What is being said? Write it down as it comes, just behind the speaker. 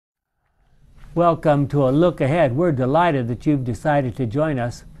Welcome to a look ahead. We're delighted that you've decided to join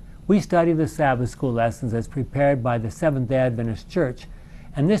us. We study the Sabbath School lessons as prepared by the Seventh-day Adventist Church,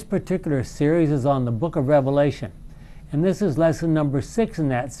 and this particular series is on the book of Revelation. And this is lesson number 6 in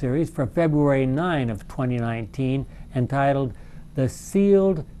that series for February 9 of 2019, entitled The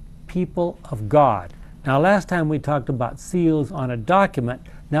Sealed People of God. Now, last time we talked about seals on a document.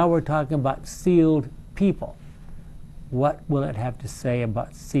 Now we're talking about sealed people. What will it have to say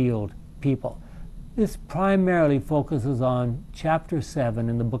about sealed people? This primarily focuses on chapter 7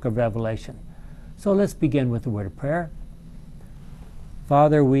 in the book of Revelation. So let's begin with the word of prayer.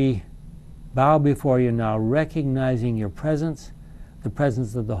 Father, we bow before you now, recognizing your presence, the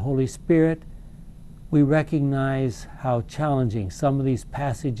presence of the Holy Spirit. We recognize how challenging some of these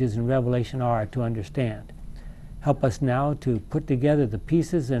passages in Revelation are to understand. Help us now to put together the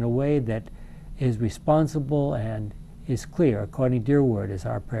pieces in a way that is responsible and is clear according to your word, is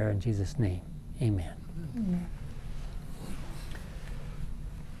our prayer in Jesus' name. Amen. Amen.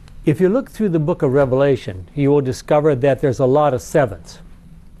 If you look through the book of Revelation, you will discover that there's a lot of sevens.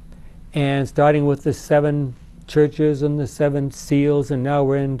 And starting with the 7 churches and the 7 seals, and now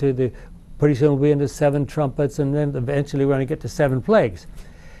we're into pretty soon we'll be into 7 trumpets, and then eventually we're going to get to 7 plagues.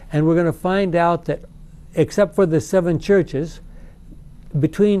 And we're going to find out that except for the 7 churches,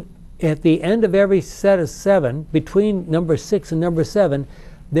 at the end of every set of 7, between number 6 and number 7,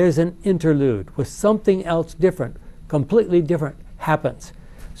 there's an interlude with something else different, completely different happens.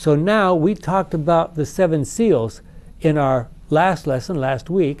 So now we talked about the 7 seals in our last lesson, last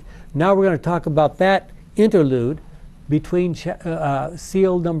week. Now we're going to talk about that interlude between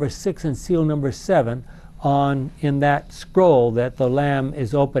seal number 6 and seal number 7 in that scroll that the Lamb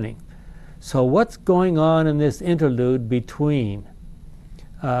is opening. So what's going on in this interlude between?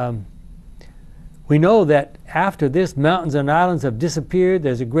 We know that after this, mountains and islands have disappeared.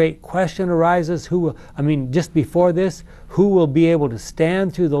 There's a great question arises. Just before this, who will be able to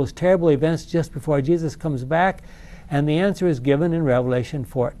stand through those terrible events just before Jesus comes back? And the answer is given in Revelation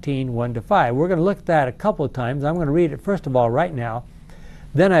 14, 1-5. We're going to look at that a couple of times. I'm going to read it first of all right now.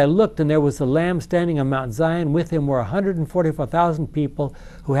 Then I looked, and there was the Lamb standing on Mount Zion. With him were 144,000 people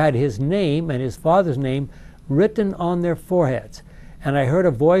who had his name and his Father's name written on their foreheads. And I heard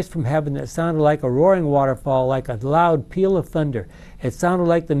a voice from heaven that sounded like a roaring waterfall, like a loud peal of thunder. It sounded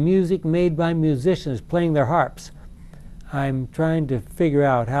like the music made by musicians playing their harps. I'm trying to figure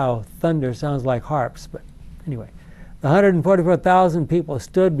out how thunder sounds like harps, but anyway. The 144,000 people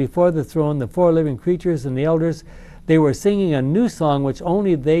stood before the throne, the 4 living creatures and the elders. They were singing a new song which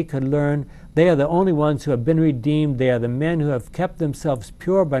only they could learn. They are the only ones who have been redeemed. They are the men who have kept themselves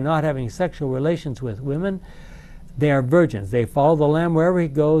pure by not having sexual relations with women. They are virgins. They follow the Lamb wherever he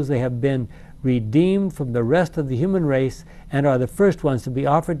goes. They have been redeemed from the rest of the human race and are the first ones to be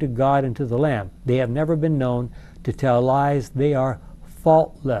offered to God and to the Lamb. They have never been known to tell lies. They are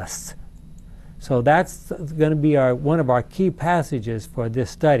faultless. So that's going to be one of our key passages for this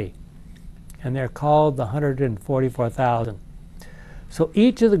study. And they're called the 144,000. So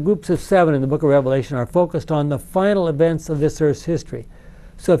each of the groups of 7 in the book of Revelation are focused on the final events of this earth's history.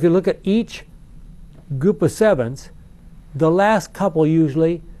 So if you look at each group of 7s, the last couple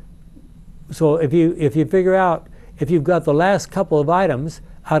usually, so if you figure out, if you've got the last couple of items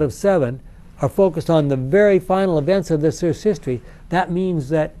out of 7 are focused on the very final events of this earth's history, that means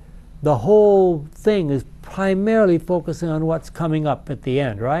that the whole thing is primarily focusing on what's coming up at the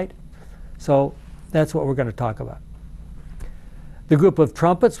end, right? So that's what we're going to talk about. The group of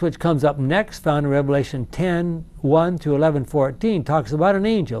trumpets, which comes up next, found in Revelation 10, 1-11:14, talks about an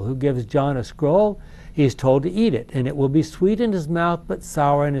angel who gives John a scroll. He is told to eat it, and it will be sweet in his mouth but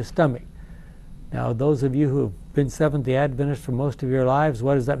sour in his stomach. Now, those of you who have been Seventh-day Adventists for most of your lives,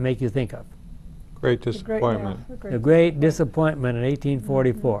 what does that make you think of? Great disappointment. The great disappointment in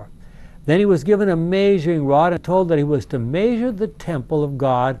 1844. Then he was given a measuring rod and told that he was to measure the temple of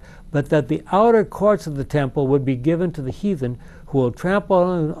God, but that the outer courts of the temple would be given to the heathen, who will trample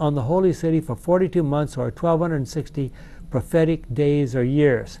on the holy city for 42 months or 1,260 prophetic days or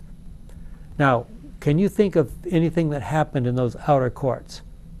years. Now, can you think of anything that happened in those outer courts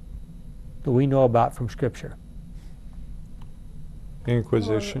that we know about from Scripture?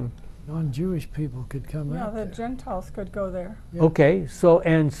 Inquisition. Non-Jewish people could come out the there. Gentiles could go there. Yeah. Okay,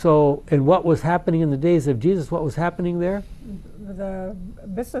 and what was happening in the days of Jesus? What was happening there? The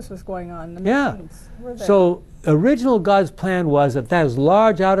business was going on. The Yeah. missions were there. So original God's plan was that those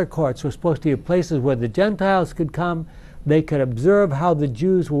large outer courts were supposed to be places where the Gentiles could come. They could observe how the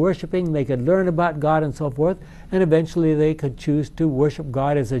Jews were worshiping. They could learn about God and so forth. And eventually they could choose to worship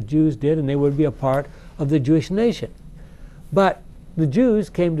God as the Jews did, and they would be a part of the Jewish nation. But the Jews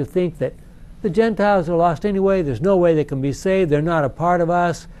came to think that the Gentiles are lost anyway. There's no way they can be saved. They're not a part of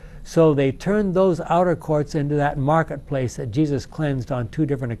us. So they turned those outer courts into that marketplace that Jesus cleansed on 2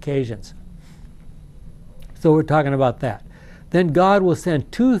 different occasions. So we're talking about that. Then God will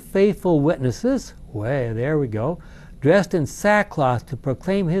send 2 faithful witnesses, there we go, dressed in sackcloth to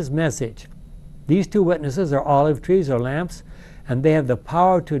proclaim his message. These 2 witnesses are olive trees or lamps, and they have the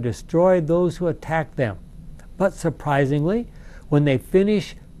power to destroy those who attack them. But surprisingly, when they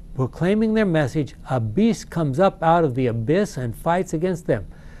finish proclaiming their message, a beast comes up out of the abyss and fights against them.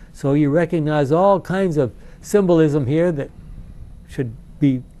 So you recognize all kinds of symbolism here that should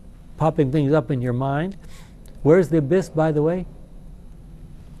be popping things up in your mind. Where's the abyss, by the way?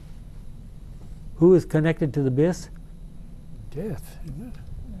 Who is connected to the abyss? Death, isn't it?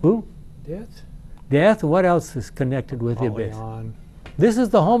 Who? Death. Death. What else is connected with the abyss? On. This is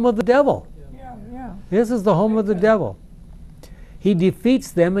the home of the devil. Yeah. This is the home of the devil. He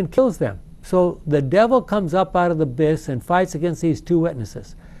defeats them and kills them. So the devil comes up out of the abyss and fights against these 2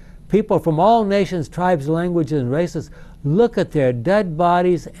 witnesses. People from all nations, tribes, languages, and races look at their dead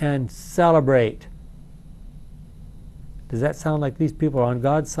bodies and celebrate. Does that sound like these people are on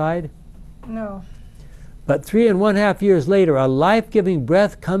God's side? No. But 3.5 years later, a life-giving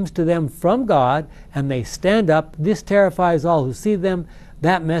breath comes to them from God, and they stand up. This terrifies all who see them.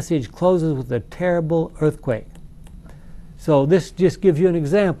 That message closes with a terrible earthquake. So this just gives you an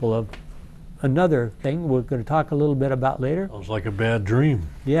example of another thing we're going to talk a little bit about later. Sounds like a bad dream.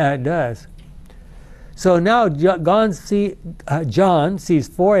 Yeah, it does. So now John sees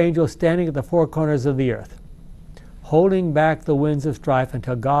 4 angels standing at the 4 corners of the earth, holding back the winds of strife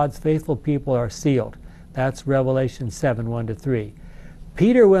until God's faithful people are sealed. That's Revelation 7, 1-3.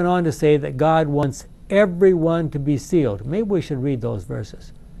 Peter went on to say that God wants everyone to be sealed. Maybe we should read those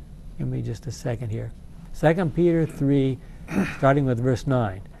verses. Give me just a second here. 2 Peter 3, starting with verse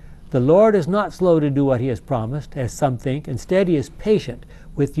 9. The Lord is not slow to do what he has promised, as some think. Instead, he is patient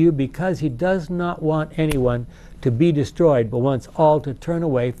with you because he does not want anyone to be destroyed, but wants all to turn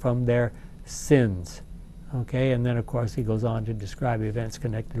away from their sins. Okay, and then of course he goes on to describe events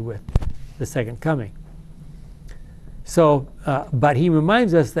connected with the second coming. So, but he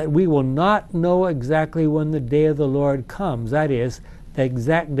reminds us that we will not know exactly when the day of the Lord comes. That is, the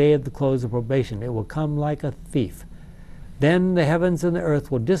exact day of the close of probation. It will come like a thief. Then the heavens and the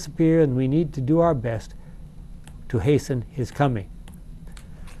earth will disappear, and we need to do our best to hasten his coming.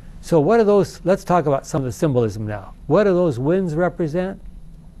 So what are those? Let's talk about some of the symbolism now. What do those winds represent?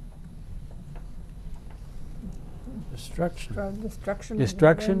 Destruction.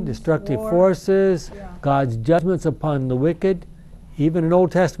 Destructive war. forces, Yeah. God's judgments upon the wicked. Even in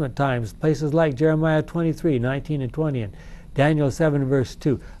Old Testament times, places like Jeremiah 23, 19 and 20, and Daniel 7, verse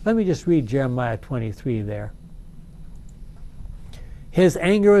 2. Let me just read Jeremiah 23 there. His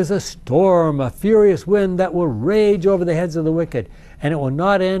anger is a storm, a furious wind that will rage over the heads of the wicked, and it will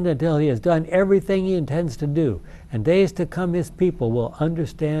not end until he has done everything he intends to do. And days to come, his people will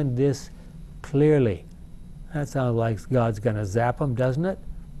understand this clearly. That sounds like God's going to zap them, doesn't it?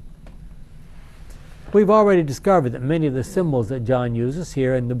 We've already discovered that many of the symbols that John uses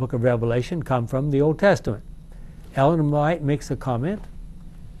here in the book of Revelation come from the Old Testament. Ellen White makes a comment.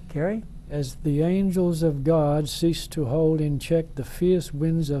 Carrie? As the angels of God cease to hold in check the fierce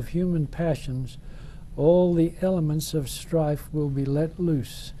winds of human passions, all the elements of strife will be let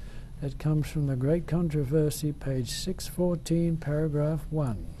loose. That comes from the Great Controversy, page 614, paragraph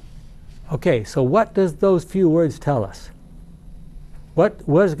 1. Okay, so what does those few words tell us? What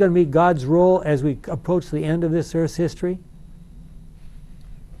is going to be God's role as we approach the end of this earth's history?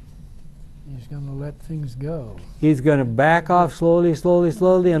 He's going to let things go. He's going to back off slowly,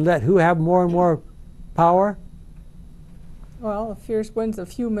 and let who have more and more power? Well, fierce winds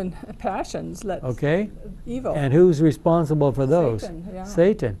of human passions. Evil. And who's responsible for those? Satan, yeah.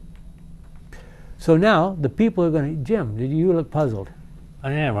 Satan. So now the people are going to. Jim, did you look puzzled?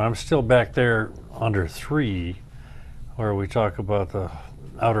 I am. I'm still back there under 3, where we talk about the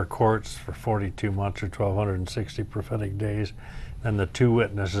outer courts for 42 months or 1,260 prophetic days, and the 2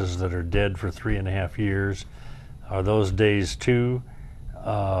 witnesses that are dead for 3.5 years. Are those days too?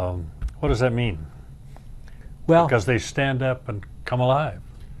 What does that mean? Well, because they stand up and come alive.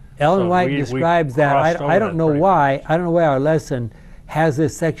 Ellen White describes that. I don't know why. I don't know why our lesson has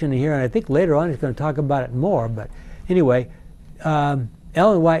this section here, and I think later on he's going to talk about it more. But anyway,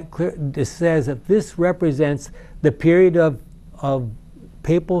 Ellen White says that this represents the period of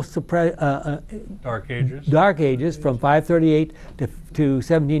papal Dark Ages. Dark Ages from 538 to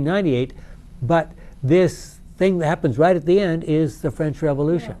 1798, but this thing that happens right at the end is the French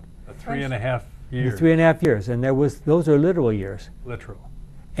Revolution. Yeah. 3.5 years. The 3.5 years, and those are literal years. Literal.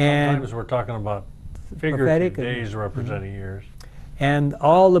 And sometimes we're talking about figurative prophetic days representing years. And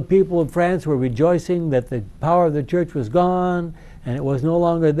all the people of France were rejoicing that the power of the church was gone and it was no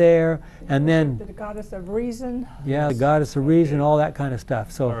longer there. And then the goddess of reason. yeah, the goddess of reason, all that kind of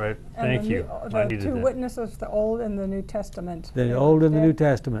stuff. So All right, And thank you. The I needed two that. witnesses, the Old and the New Testament. the They Old were and the New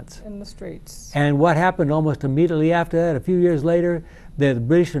dead Testaments. in the streets. And what happened almost immediately after that, a few years later, the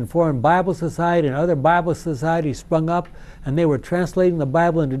British and Foreign Bible Society and other Bible societies sprung up, and they were translating the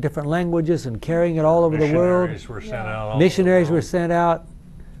Bible into different languages and carrying it all over the world. Missionaries were sent out. all Missionaries over were the sent out.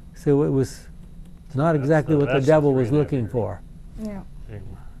 So it's not exactly what the that's devil the was 3.5 looking years. for. Yeah. world.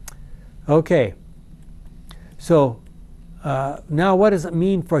 Okay. So now what does it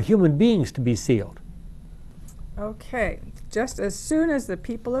mean for human beings to be sealed? Okay. Just as soon as the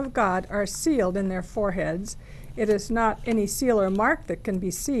people of God are sealed in their foreheads, it is not any seal or mark that can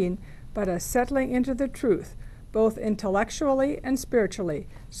be seen, but a settling into the truth, both intellectually and spiritually,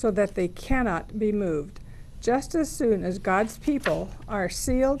 so that they cannot be moved. Just as soon as God's people are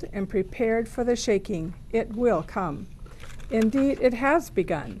sealed and prepared for the shaking, it will come. Indeed, it has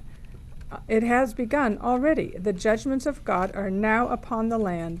begun. It has begun already. The judgments of God are now upon the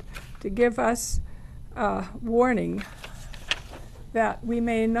land to give us warning that we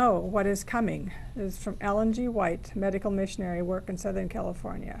may know what is coming. This is from Ellen G. White, medical missionary work in Southern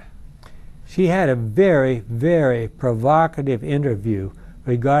California. She had a very, very provocative interview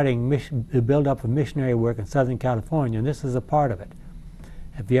regarding the build-up of missionary work in Southern California, and this is a part of it.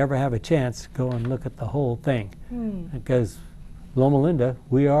 If you ever have a chance, go and look at the whole thing. Because Loma Linda,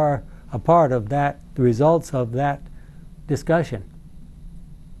 we are a part of that, the results of that discussion.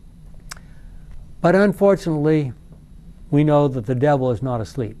 But unfortunately, we know that the devil is not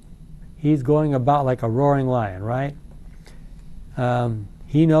asleep. He's going about like a roaring lion, right?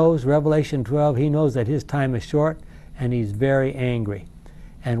 He knows, Revelation 12, he knows that his time is short, and he's very angry.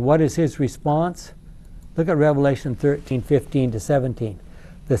 And what is his response? Look at Revelation 13, 15 to 17.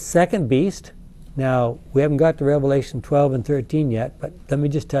 The second beast, now we haven't got to Revelation 12 and 13 yet, but let me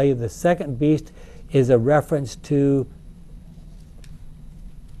just tell you, the second beast is a reference to,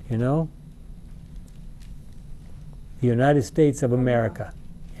 you know, the United States of America.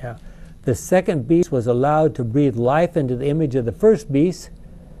 Yeah. The second beast was allowed to breathe life into the image of the first beast.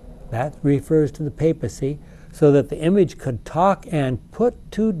 That refers to the papacy, so that the image could talk and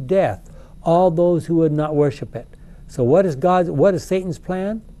put to death all those who would not worship it. So what is Satan's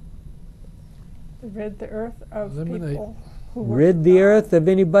plan? Rid the earth of Eliminate. people who Rid worship the God. earth of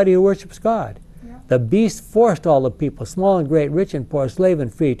anybody who worships God. Yeah. The beast forced all the people, small and great, rich and poor, slave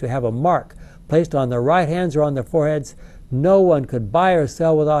and free, to have a mark placed on their right hands or on their foreheads. No one could buy or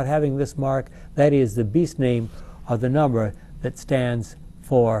sell without having this mark. That is the beast name or the number that stands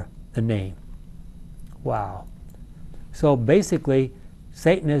for the name. Wow. So basically,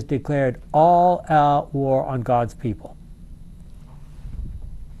 Satan has declared all-out war on God's people.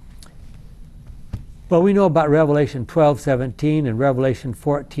 But we know about Revelation 12:17 and Revelation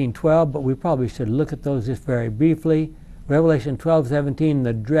 14:12, but we probably should look at those just very briefly. Revelation 12:17,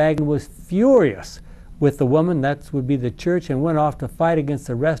 the dragon was furious with the woman, that would be the church, and went off to fight against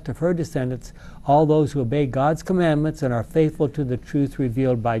the rest of her descendants, all those who obey God's commandments and are faithful to the truth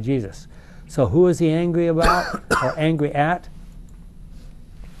revealed by Jesus. So who is he angry about or angry at?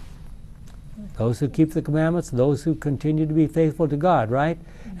 Those who keep the commandments, those who continue to be faithful to God, right?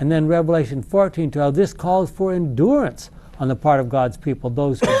 And then Revelation 14:12, this calls for endurance on the part of God's people,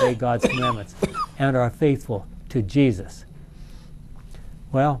 those who obey God's commandments and are faithful to Jesus.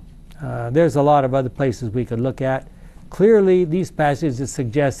 Well, there's a lot of other places we could look at. Clearly, these passages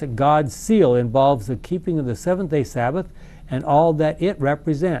suggest that God's seal involves the keeping of the seventh-day Sabbath and all that it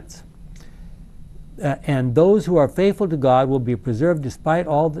represents. And those who are faithful to God will be preserved despite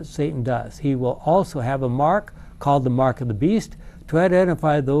all that Satan does. He will also have a mark called the mark of the beast to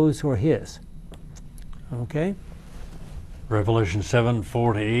identify those who are his. Okay? Revelation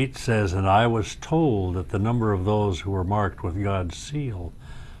 7:4-8 says, "And I was told that the number of those who were marked with God's seal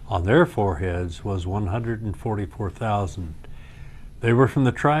on their foreheads was 144,000. They were from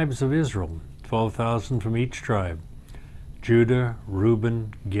the tribes of Israel, 12,000 from each tribe. Judah,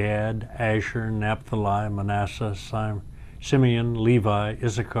 Reuben, Gad, Asher, Naphtali, Manasseh, Simeon, Levi,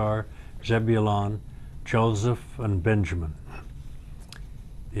 Issachar, Zebulun, Joseph, and Benjamin."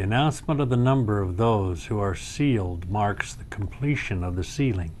 The announcement of the number of those who are sealed marks the completion of the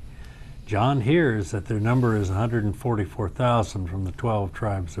sealing. John hears that their number is 144,000 from the 12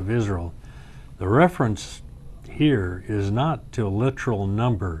 tribes of Israel. The reference here is not to a literal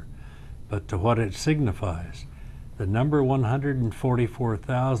number, but to what it signifies. The number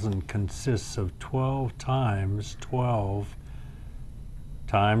 144,000 consists of 12 times 12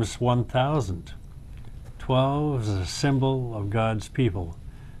 times 1,000. 12 is a symbol of God's people,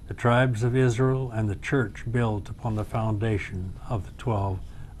 the tribes of Israel and the church built upon the foundation of the 12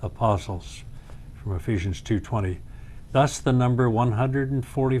 apostles, from Ephesians 2:20. Thus the number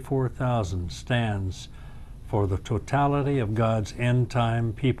 144,000 stands for the totality of God's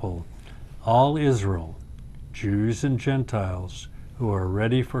end-time people, all Israel, Jews and Gentiles, who are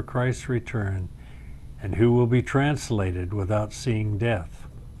ready for Christ's return and who will be translated without seeing death.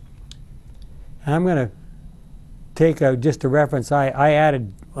 I'm going to take just a reference. I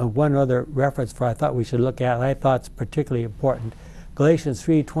added one other reference for I thought we should look at. I thought it's particularly important. Galatians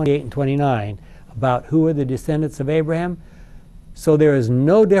 3:28 and 29, about who are the descendants of Abraham. So there is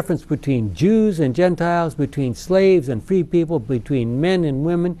no difference between Jews and Gentiles, between slaves and free people, between men and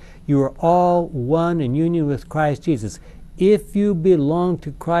women. You are all one in union with Christ Jesus. If you belong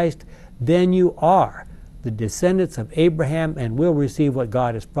to Christ, then you are the descendants of Abraham and will receive what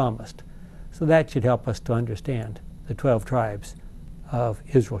God has promised. So that should help us to understand the 12 tribes of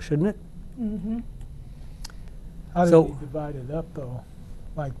Israel, shouldn't it? Mm-hmm. How did he divide it up, though,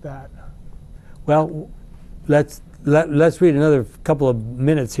 like that? Well, let's read another couple of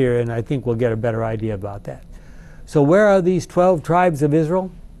minutes here, and I think we'll get a better idea about that. So where are these 12 tribes of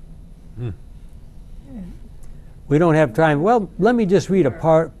Israel? We don't have time. Well, let me just read a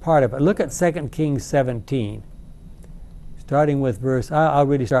part of it. Look at 2 Kings 17, starting with I'll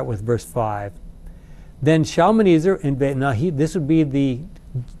really start with verse 5. Then Shalmaneser invaded. Now this would be the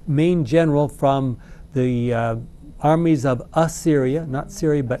main general from the armies of Assyria, not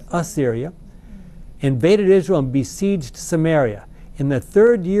Syria, but Assyria, invaded Israel and besieged Samaria. In the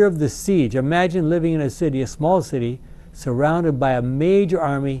 3rd year of the siege, imagine living in a city, a small city, surrounded by a major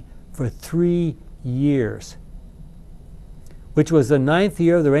army for 3 years. Which was the 9th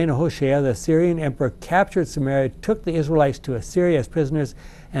year of the reign of Hoshea, the Assyrian emperor captured Samaria, took the Israelites to Assyria as prisoners,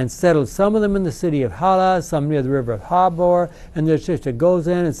 and settled some of them in the city of Hala, some near the river of Habor, and there's just a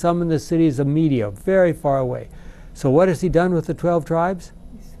Gozan, and some in the cities of Media, very far away. So what has he done with the 12 tribes?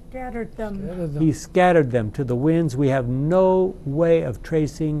 He scattered them. He scattered them to the winds. We have no way of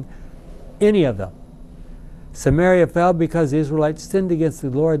tracing any of them. Samaria fell because the Israelites sinned against the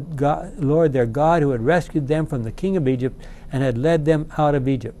Lord their God, who had rescued them from the king of Egypt and had led them out of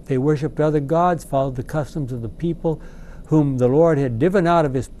Egypt. They worshipped other gods, followed the customs of the people whom the Lord had driven out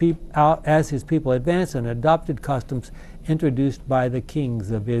of as his people advanced, and adopted customs introduced by the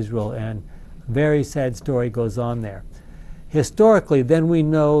kings of Israel. And a very sad story goes on there. Historically, then we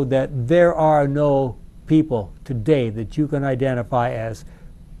know that there are no people today that you can identify as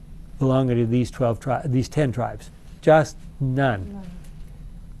belonging to these 10 tribes. Just none.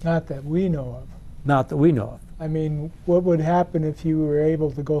 Not that we know of. Not that we know of. I mean, what would happen if you were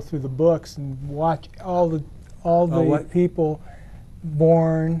able to go through the books and watch all the people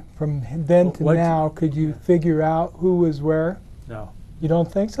born from then to now? Could you figure out who was where? No. You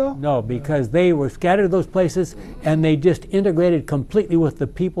don't think so? No, because they were scattered to those places and they just integrated completely with the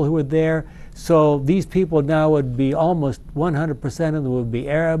people who were there. So these people now would be almost 100% of them would be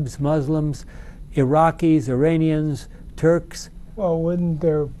Arabs, Muslims, Iraqis, Iranians, Turks. Well, wouldn't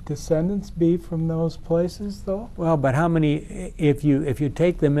their descendants be from those places, though? Well, but how many? If you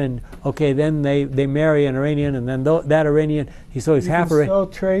take them in, okay, then they marry an Iranian, and then that Iranian, he's half Iranian. You can still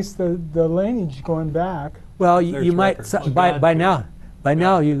trace the lineage going back. Well, you might by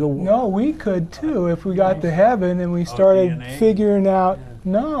now you go. No, we could too if we got to heaven and we started figuring out.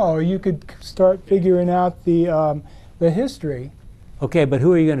 No, you could start figuring out the history. Okay, but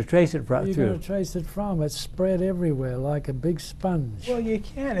who are you going to trace it from? You're going to trace it from. It's spread everywhere like a big sponge. Well, you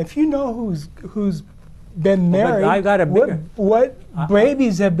can. If you know who's been married, I've got a bigger, what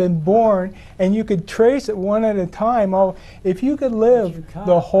babies have been born, and you could trace it one at a time. If you could live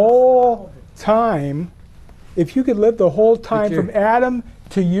the whole time, from Adam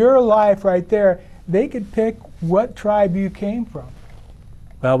to your life right there, they could pick what tribe you came from.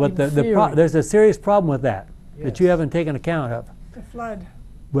 Well, but there's a serious problem with that that you haven't taken account of. The flood.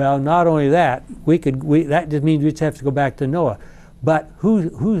 Well, not only that, that just means we just have to go back to Noah. But whose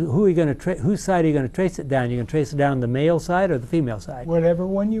side are you going to trace it down? You going to trace it down the male side or the female side? Whatever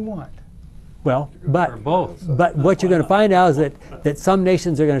one you want. Well, but both. But what you're going to find out is that some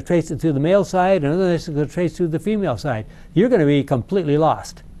nations are going to trace it to the male side, and other nations are going to trace to the female side. You're going to be completely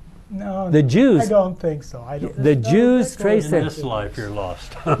lost. No, the Jews. I don't think so. The Jews trace in this life you're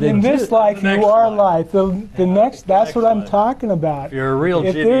lost. In this life you are life. The next. That's what I'm talking about. If you're a real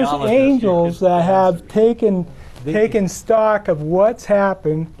If there's angels that have taken stock of what's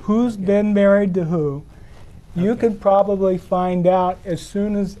happened, who's been married to who, you could probably find out as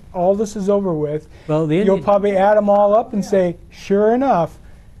soon as all this is over with. Well, you'll probably add them all up and say, sure enough,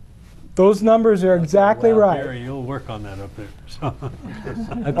 Those numbers are exactly Well, right. Gary, you'll work on that up there. So.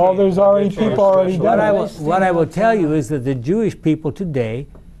 Oh, there's already people already What done it. what I will tell you is that the Jewish people today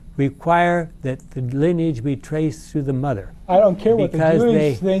require that the lineage be traced through the mother. I don't care what the Because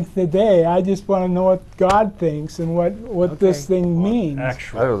Jewish think today. I just want to know what God thinks and what this thing means. I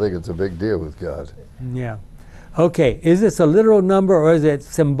don't think it's a big deal with God. Yeah. Okay, is this a literal number or is it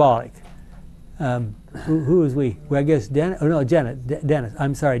symbolic? Who is we? Well, I guess Dennis. Oh no, Dennis.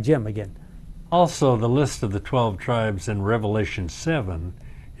 I'm sorry, Jim again. Also, the list of the 12 tribes in Revelation 7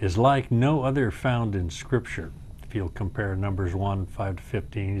 is like no other found in Scripture. If you'll compare Numbers 1, 5 to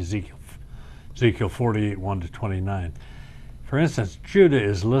 15, Ezekiel 48, 1 to 29. For instance, Judah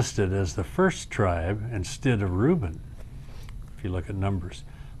is listed as the first tribe instead of Reuben, if you look at Numbers.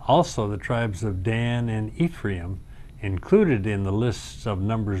 Also, the tribes of Dan and Ephraim, included in the lists of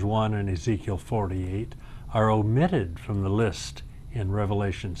Numbers 1 and Ezekiel 48, are omitted from the list in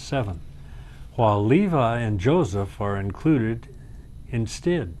Revelation 7, while Levi and Joseph are included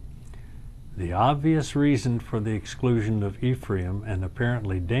instead. The obvious reason for the exclusion of Ephraim and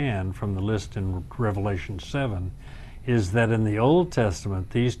apparently Dan from the list in Revelation 7 is that in the Old Testament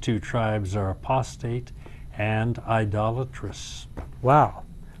these two tribes are apostate and idolatrous. Wow.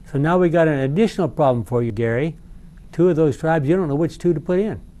 So now we got an additional problem for you, Gary. Two of those tribes, you don't know which two to put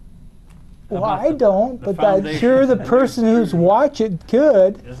in. Well, I don't, but I'm sure the person who's watching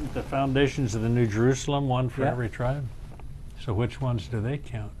could. Isn't the foundations of the New Jerusalem one for Yeah. every tribe? So which ones do they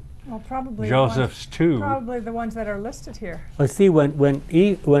count? Well, probably Joseph's two. Probably the ones that are listed here. Let's see, when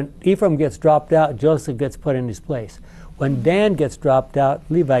Ephraim gets dropped out, Joseph gets put in his place. When Dan gets dropped out,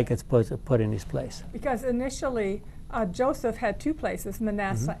 Levi gets put in his place. Because initially, Joseph had two places,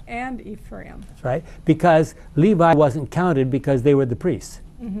 Manasseh and Ephraim. That's right. Because Levi wasn't counted because they were the priests.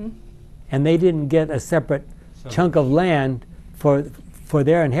 And they didn't get a separate chunk of land for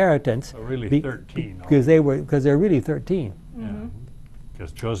their inheritance. So really 13. Because they're really 13.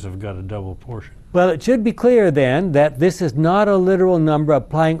 Because Joseph got a double portion. Well, it should be clear then that this is not a literal number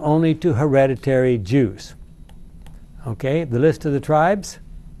applying only to hereditary Jews. Okay, the list of the tribes.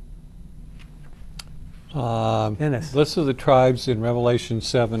 Dennis. List of the tribes in Revelation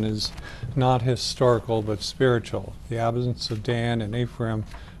 7 is not historical but spiritual. The absence of Dan and Ephraim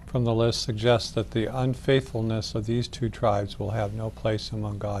from the list suggests that the unfaithfulness of these two tribes will have no place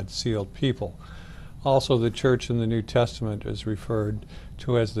among God's sealed people. Also, the church in the New Testament is referred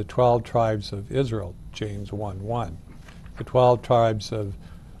to as the 12 tribes of Israel, James 1:1. The 12 tribes of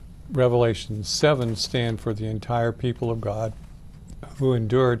Revelation 7 stand for the entire people of God who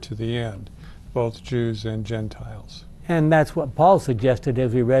endure to the end, both Jews and Gentiles. And that's what Paul suggested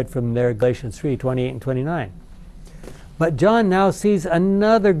as we read from there, Galatians 3, 28 and 29. But John now sees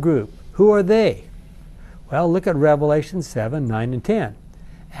another group. Who are they? Well, look at Revelation 7, 9 and 10.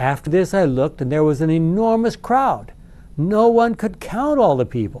 After this I looked, and there was an enormous crowd. No one could count all the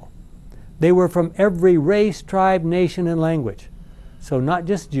people. They were from every race, tribe, nation, and language. So not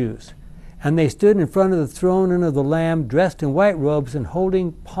just Jews. And they stood in front of the throne and of the Lamb, dressed in white robes and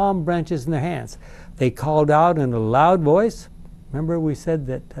holding palm branches in their hands. They called out in a loud voice. Remember we said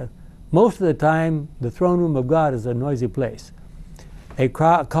that most of the time the throne room of God is a noisy place. They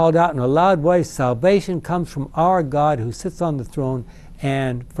called out in a loud voice, "Salvation comes from our God who sits on the throne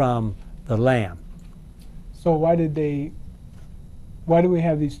and from the Lamb." So why do we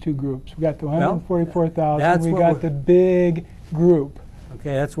have these two groups? We got the 144,000, we got the big group.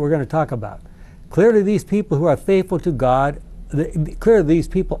 Okay, that's what we're going to talk about. Clearly these people who are faithful to God, clearly these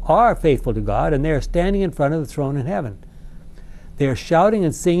people are faithful to God, and they are standing in front of the throne in heaven. They are shouting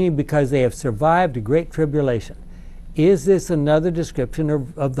and singing because they have survived a great tribulation. Is this another description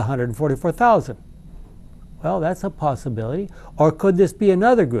of the 144,000? Well, that's a possibility. Or could this be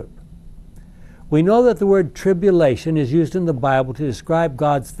another group? We know that the word tribulation is used in the Bible to describe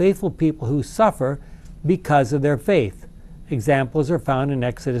God's faithful people who suffer because of their faith. Examples are found in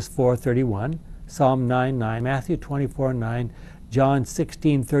Exodus 4:31, Psalm 9:9, Matthew 24:9, John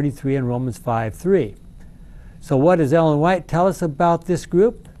 16:33, and Romans 5:3. So what does Ellen White tell us about this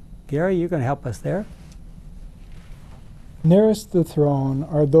group? Gary, you're going to help us there. Nearest the throne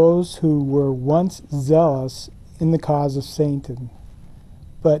are those who were once zealous in the cause of Satan,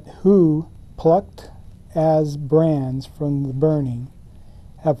 but who, plucked as brands from the burning,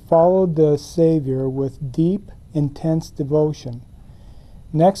 have followed the Savior with deep, intense devotion.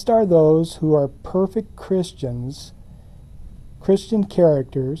 Next are those who are perfect Christians, Christian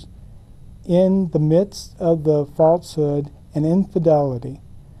characters, in the midst of the falsehood and infidelity.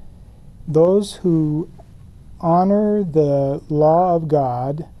 Those who honor the law of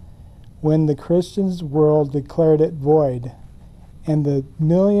God when the Christian's world declared it void, and the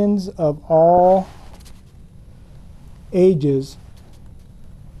millions of all ages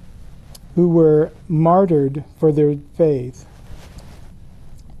who were martyred for their faith.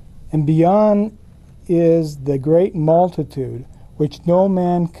 And beyond is the great multitude, which no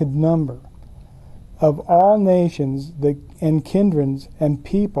man could number, of all nations and kindreds and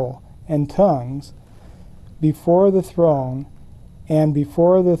people and tongues, before the throne and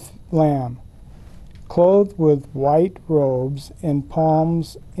before the Lamb, clothed with white robes and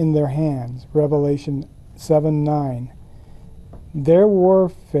palms in their hands. Revelation 7:9. Their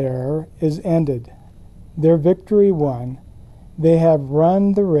warfare is ended, their victory won. They have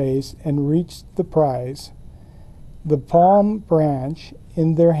run the race and reached the prize. The palm branch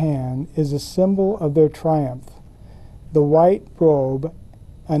in their hand is a symbol of their triumph. The white robe,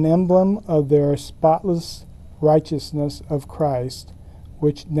 an emblem of their spotless righteousness of Christ,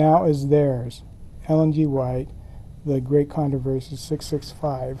 which now is theirs. Ellen G. White, The Great Controversy,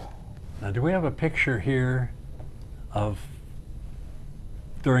 665. Now, do we have a picture here of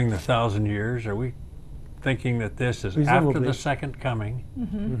during the 1,000 years? Are we thinking that this is after the second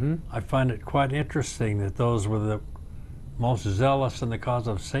coming? I find it quite interesting that those were the most zealous in the cause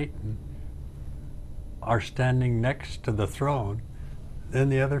of Satan are standing next to the throne. Then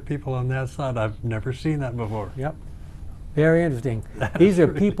the other people on that side, I've never seen that before. Yep. Very interesting. These are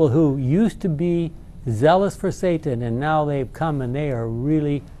people who used to be zealous for Satan, and now they've come and they are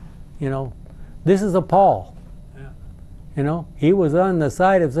really, you know, this is a Paul. Yeah. You know, he was on the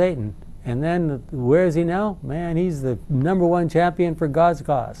side of Satan. And then where is he now? Man, he's the #1 champion for God's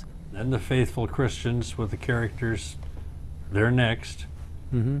cause. And the faithful Christians with the characters, they're next.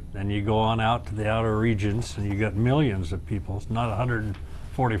 Then you go on out to the outer regions and you got millions of people. It's not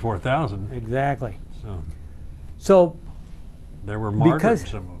 144,000. Exactly. So there were martyred, because,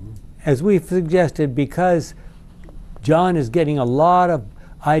 some of them. As we've suggested, because John is getting a lot of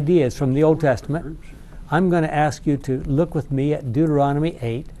ideas from the Old Testament, I'm going to ask you to look with me at Deuteronomy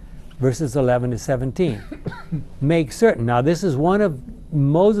 8, verses 11 to 17. Make certain. Now, this is one of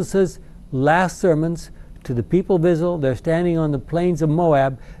Moses' last sermons to the people of Israel. They're standing on the plains of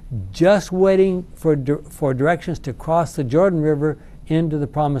Moab, just waiting for directions to cross the Jordan River into the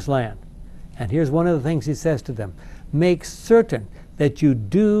Promised Land. And here's one of the things he says to them. Make certain that you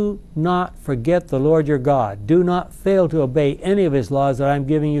do not forget the Lord your God. Do not fail to obey any of his laws that I'm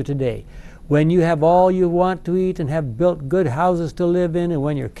giving you today. When you have all you want to eat and have built good houses to live in, and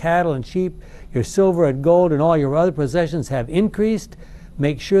when your cattle and sheep, your silver and gold, and all your other possessions have increased,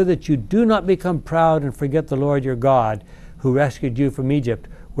 make sure that you do not become proud and forget the Lord your God, who rescued you from Egypt,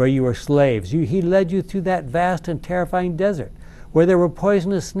 where you were slaves. He led you through that vast and terrifying desert, where there were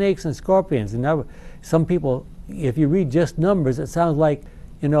poisonous snakes and scorpions. And now, some people, if you read just Numbers, it sounds like,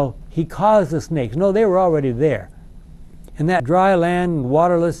 you know, he caused the snakes. No, they were already there. In that dry land,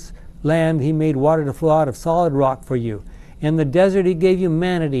 waterless land, he made water to flow out of solid rock for you. In the desert, he gave you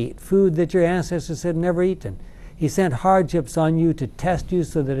manna to eat, food that your ancestors had never eaten. He sent hardships on you to test you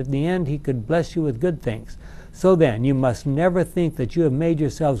so that at the end he could bless you with good things. So then, you must never think that you have made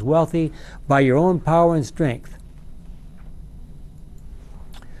yourselves wealthy by your own power and strength.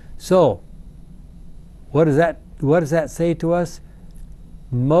 So, what does that say to us?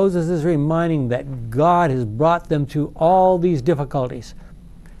 Moses is reminding that God has brought them through all these difficulties.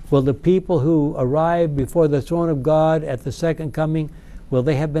 Will the people who arrive before the throne of God at the second coming, will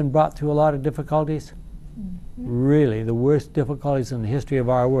they have been brought through a lot of difficulties? Really, the worst difficulties in the history of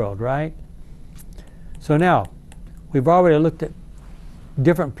our world, right? So now, we've already looked at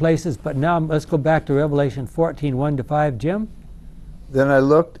different places, but now let's go back to Revelation 14, 1-5. Jim? Then I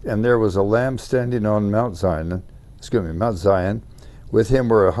looked, and there was a Lamb standing on Mount Zion, With him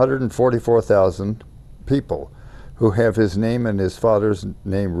were 144,000 people, who have his name and his Father's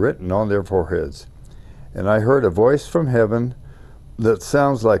name written on their foreheads. And I heard a voice from heaven that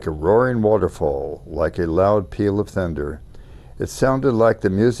sounds like a roaring waterfall, like a loud peal of thunder. It sounded like the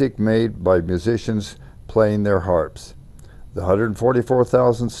music made by musicians playing their harps. The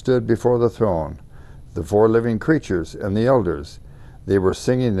 144,000 stood before the throne, the 4 living creatures and the elders. They were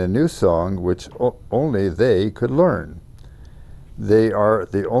singing a new song which only they could learn. They are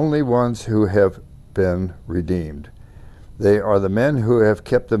the only ones who have been redeemed. They are the men who have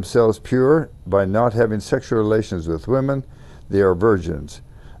kept themselves pure by not having sexual relations with women. They are virgins.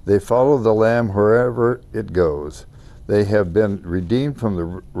 They follow the Lamb wherever it goes. They have been redeemed from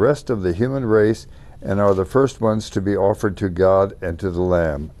the rest of the human race and are the first ones to be offered to God and to the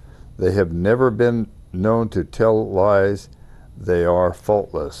Lamb. They have never been known to tell lies. They are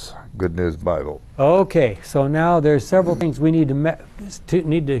faultless. Good News Bible. Okay, so now there's several things we need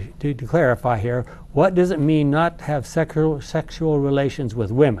to clarify here. What does it mean not to have sexual relations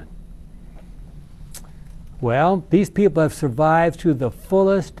with women? Well, these people have survived to the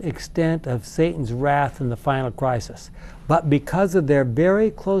fullest extent of Satan's wrath in the final crisis. But because of their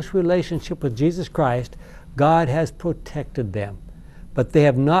very close relationship with Jesus Christ, God has protected them. But they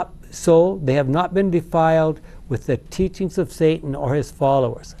have not been defiled with the teachings of Satan or his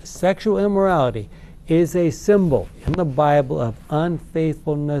followers. Sexual immorality is a symbol in the Bible of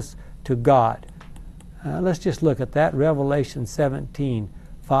unfaithfulness to God. Let's just look at that. Revelation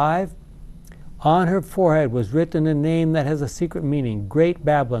 17:5. On her forehead was written a name that has a secret meaning, Great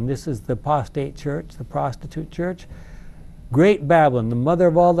Babylon. This is the apostate church, the prostitute church. Great Babylon, the mother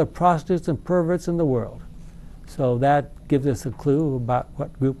of all the prostitutes and perverts in the world. So that gives us a clue about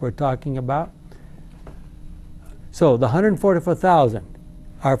what group we're talking about. So the 144,000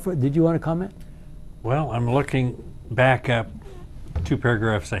 are for, did you want to comment? Well, I'm looking back up 2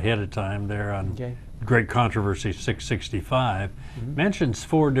 paragraphs ahead of time there on Great Controversy 665. Mentions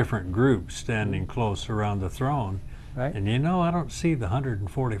 4 different groups standing close around the throne. Right. And you know, I don't see the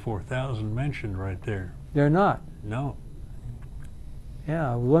 144,000 mentioned right there. They're not. No.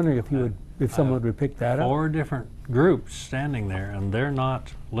 Yeah, I was wondering if someone would pick that up. 4 different groups standing there, and they're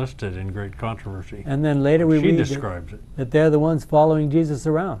not listed in Great Controversy. And then later we read describes that they're the ones following Jesus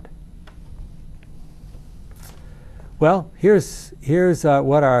around. Well, here's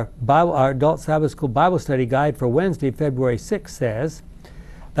what our Adult Sabbath School Bible Study Guide for Wednesday, February 6th says.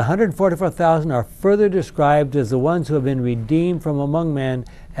 The 144,000 are further described as the ones who have been redeemed from among men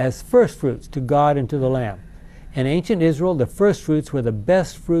as firstfruits to God and to the Lamb. In ancient Israel, the firstfruits were the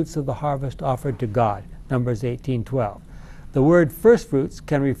best fruits of the harvest offered to God, Numbers 18:12. The word firstfruits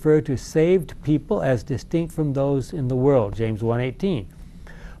can refer to saved people as distinct from those in the world, James 1:18.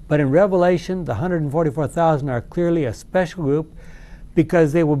 But in Revelation, the 144,000 are clearly a special group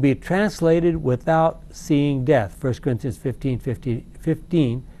because they will be translated without seeing death, 1 Corinthians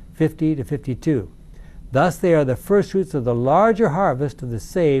 15:50-52. Thus they are the firstfruits of the larger harvest of the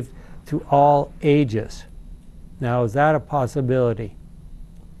saved through all ages. Now, is that a possibility?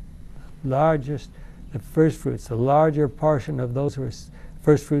 The firstfruits, the larger portion of those who are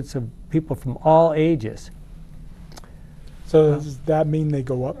firstfruits of people from all ages. So does that mean they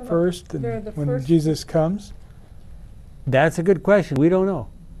go up first and when Jesus comes? That's a good question. We don't know.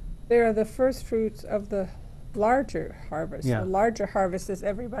 They are the first fruits of the larger harvest. Yeah. The larger harvest is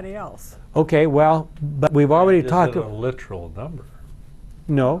everybody else. Okay, well, but we've already talked. Is it a literal number?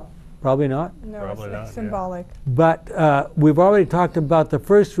 No, probably not. No, Probably it's not, yeah. symbolic. But we've already talked about the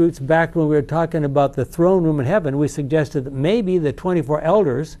first fruits back when we were talking about the throne room in heaven. We suggested that maybe the 24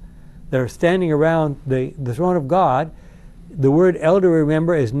 elders that are standing around the throne of God, the word elder,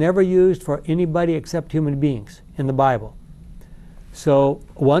 remember, is never used for anybody except human beings in the Bible. So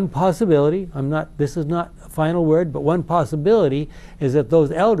one possibility, this is not a final word, but one possibility is that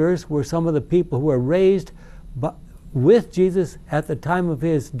those elders were some of the people who were raised with Jesus at the time of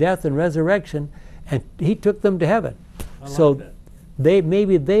his death and resurrection, and he took them to heaven. So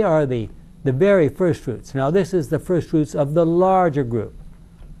maybe they are the very first fruits. Now this is the first fruits of the larger group.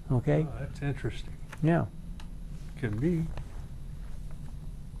 Okay? Oh, that's interesting. Yeah. Could be.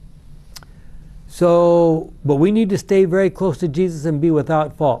 So, but we need to stay very close to Jesus and be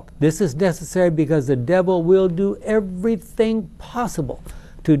without fault. This is necessary because the devil will do everything possible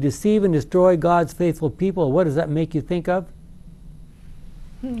to deceive and destroy God's faithful people. What does that make you think of?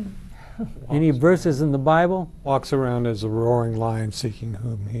 Any verses in the Bible? Walks around as a roaring lion seeking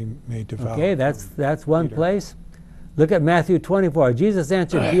whom he may devour. Okay, that's one place. Look at Matthew 24. Jesus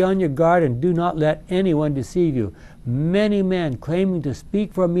answered, "Be on your guard and do not let anyone deceive you. Many men claiming to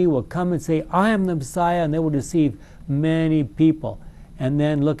speak for me will come and say, 'I am the Messiah,' and they will deceive many people." And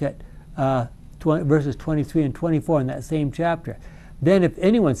then look at verses 23 and 24 in that same chapter. "Then if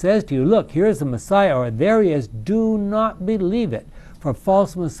anyone says to you, 'Look, here is the Messiah,' or 'There he is,' do not believe it. For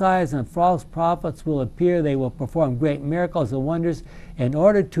false messiahs and false prophets will appear. They will perform great miracles and wonders in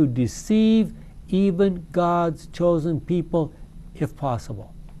order to deceive even God's chosen people, if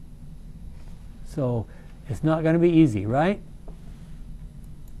possible." So it's not going to be easy, right?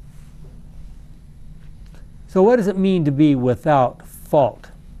 So what does it mean to be without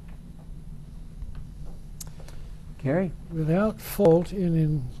fault? Gary? Without fault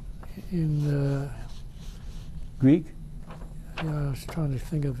in Greek? I was trying to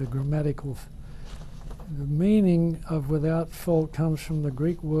think of the grammatical. The meaning of without fault comes from the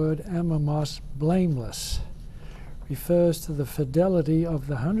Greek word amamos, blameless. Refers to the fidelity of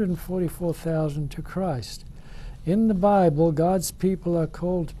the 144,000 to Christ. In the Bible, God's people are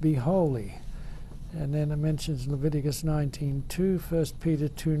called to be holy. And then it mentions Leviticus 19:2, 1 Peter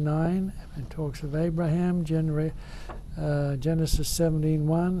 2:9, and talks of Abraham, Genesis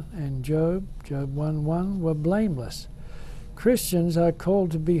 17:1, and Job 1:1 were blameless. Christians are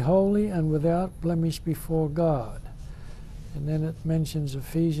called to be holy and without blemish before God. And then it mentions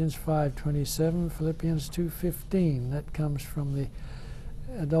Ephesians 5:27, Philippians 2:15. That comes from the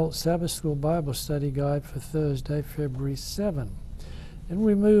Adult Sabbath School Bible Study Guide for Thursday, February 7. And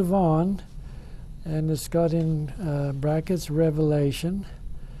we move on, and it's got in brackets Revelation.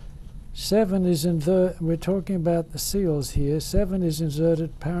 7 is we're talking about the seals here. 7 is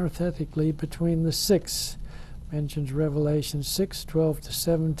inserted parenthetically between the 6. Mentions Revelation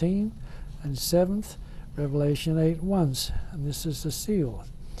 6:12-17, and 7th, Revelation 8 once, and this is the seal.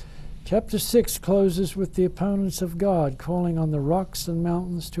 Chapter 6 closes with the opponents of God calling on the rocks and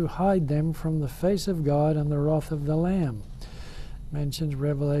mountains to hide them from the face of God and the wrath of the Lamb. Mentions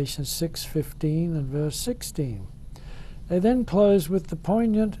Revelation 6:15 and verse 16. They then close with the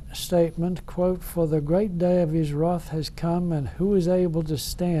poignant statement, quote, "For the great day of his wrath has come, and who is able to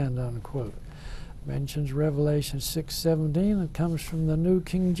stand," unquote. Mentions Revelation 6:17 and comes from the New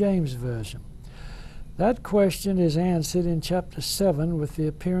King James Version. That question is answered in chapter 7 with the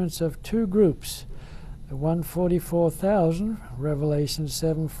appearance of two groups, the 144,000, Revelation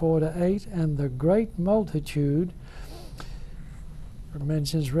 7:4-8, and the great multitude,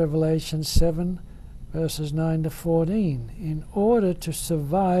 mentions Revelation 7, verses 9-14. In order to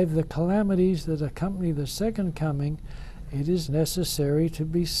survive the calamities that accompany the second coming, it is necessary to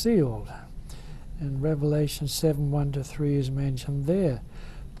be sealed. And Revelation 7:1-3 is mentioned there.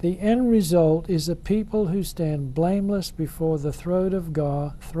 The end result is a people who stand blameless before the throne of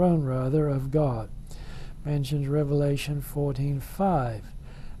God, mentions Revelation 14:5,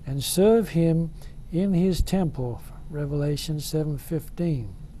 and serve him in his temple, Revelation 7:15.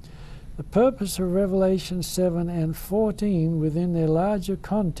 The purpose of Revelation 7 and 14 within their larger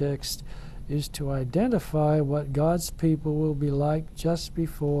context is to identify what God's people will be like just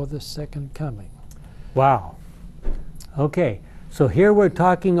before the second coming. Wow. Okay, so here we're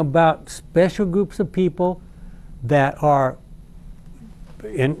talking about special groups of people that are,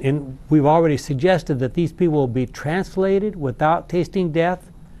 we've already suggested that these people will be translated without tasting death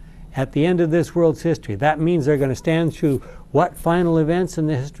at the end of this world's history. That means they're going to stand through what final events in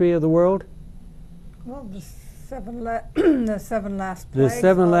the history of the world? Well, the seven last plagues. The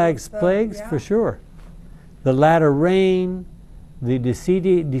seven last plagues, yeah. for sure. The latter rain, the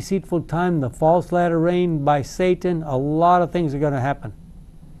deceitful time, the false latter rain by Satan. A lot of things are going to happen.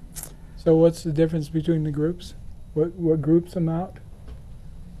 So what's the difference between the groups? What groups them out?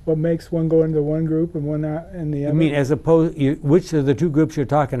 What makes one go into one group and one out in the other? I mean, as opposed, which of the two groups you're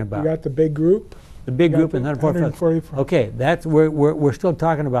talking about? You got the big group. The big group and 144. Okay, that's we're still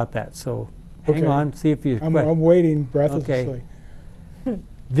talking about that. So hang on, see if you. I'm waiting breathlessly. Okay.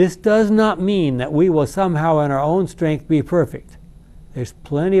 This does not mean that we will somehow in our own strength be perfect. There's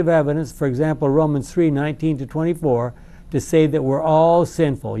plenty of evidence, for example, Romans 3:19-24, to say that we're all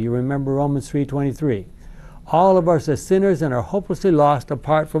sinful. You remember Romans 3:23. All of us are sinners and are hopelessly lost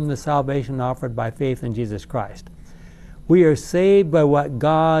apart from the salvation offered by faith in Jesus Christ. We are saved by what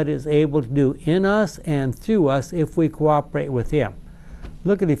God is able to do in us and through us if we cooperate with Him.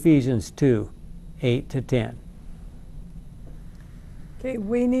 Look at Ephesians 2:8-10. Okay,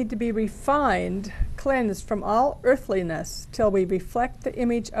 we need to be refined, cleansed from all earthliness, till we reflect the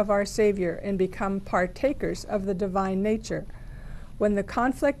image of our Savior and become partakers of the divine nature. When the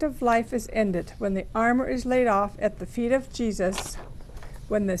conflict of life is ended, when the armor is laid off at the feet of Jesus,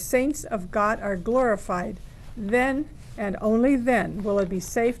 when the saints of God are glorified, then and only then will it be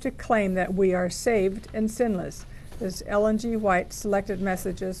safe to claim that we are saved and sinless. This is Ellen G. White, Selected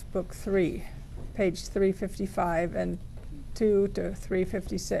Messages, Book 3, page 355 and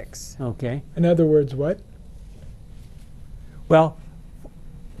 2-356. Okay. In other words, what? Well,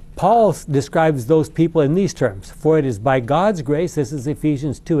 Paul describes those people in these terms. For it is by God's grace, this is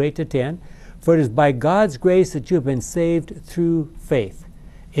Ephesians 2:8-10, for it is by God's grace that you have been saved through faith.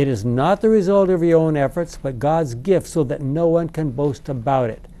 It is not the result of your own efforts, but God's gift, so that no one can boast about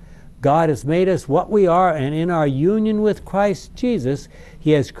it. God has made us what we are, and in our union with Christ Jesus,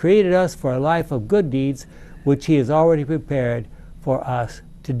 He has created us for a life of good deeds, which He has already prepared for us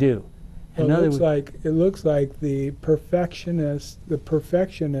to do. Well, it looks like the perfection is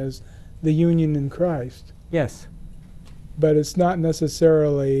the union in Christ. Yes. But it's not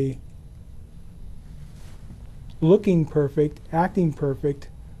necessarily looking perfect, acting perfect.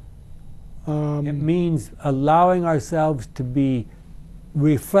 It means allowing ourselves to be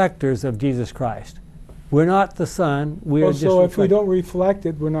reflectors of Jesus Christ. We're not the sun. We are just so if we reflecting. don't reflect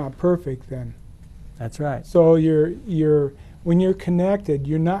it, we're not perfect then. That's right. So when you're connected,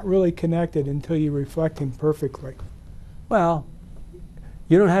 you're not really connected until you reflect Him perfectly. Well,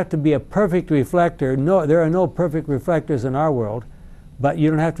 you don't have to be a perfect reflector. No, there are no perfect reflectors in our world, but you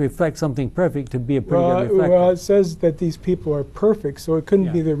don't have to reflect something perfect to be a pretty good reflector. Well, it says that these people are perfect, so it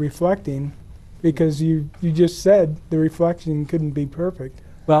couldn't be the reflecting, because you just said the reflection couldn't be perfect.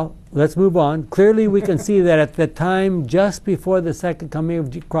 Well, let's move on. Clearly we can see that at the time just before the second coming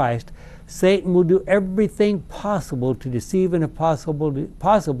of Christ, Satan will do everything possible to deceive and if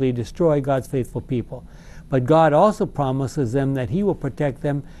possibly destroy God's faithful people. But God also promises them that He will protect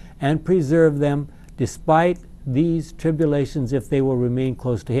them and preserve them despite these tribulations if they will remain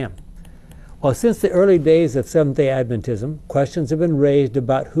close to Him. Well, since the early days of Seventh-day Adventism, questions have been raised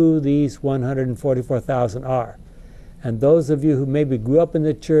about who these 144,000 are. And those of you who maybe grew up in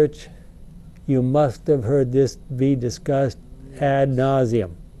the church, you must have heard this be discussed ad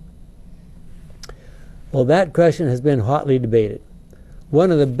nauseum. Well, that question has been hotly debated.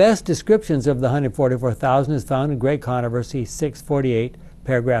 One of the best descriptions of the 144,000 is found in Great Controversy 648,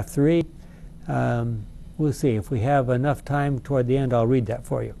 paragraph 3. We'll see. If we have enough time toward the end, I'll read that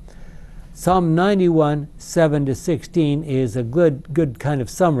for you. Psalm 91, 7-16 is a good kind of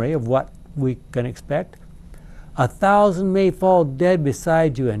summary of what we can expect. 1,000 may fall dead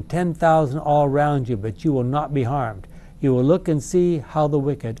beside you, and 10,000 all around you, but you will not be harmed. You will look and see how the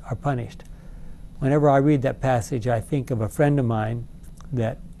wicked are punished. Whenever I read that passage, I think of a friend of mine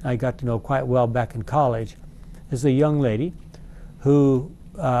that I got to know quite well back in college. There's a young lady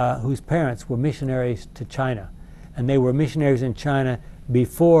whose parents were missionaries to China. And they were missionaries in China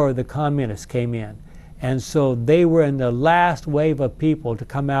before the communists came in. And so they were in the last wave of people to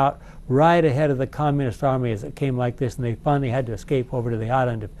come out right ahead of the communist army as it came like this, and they finally had to escape over to the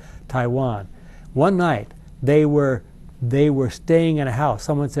island of Taiwan. One night, they were staying in a house.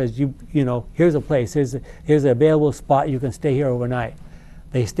 Someone says, you know, here's a place, here's an available spot, you can stay here overnight.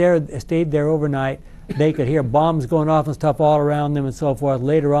 They stayed there overnight. They could hear bombs going off and stuff all around them and so forth.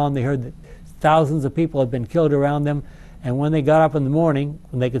 Later on, they heard that thousands of people had been killed around them. And when they got up in the morning,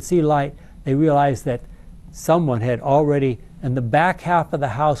 when they could see light, they realized that someone had already, in the back half of the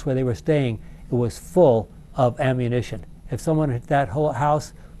house where they were staying, it was full of ammunition. If someone hit that whole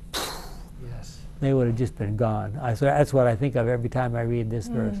house, Yes. they would have just been gone. So that's what I think of every time I read this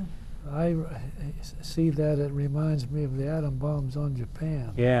verse. I see that it reminds me of the atom bombs on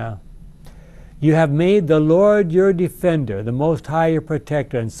Japan. Yeah. You have made the Lord your defender, the Most High your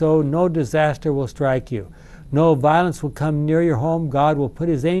protector, and so no disaster will strike you. No violence will come near your home. God will put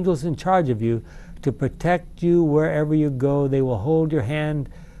His angels in charge of you to protect you wherever you go. They will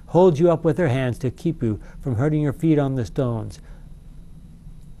hold you up with their hands to keep you from hurting your feet on the stones.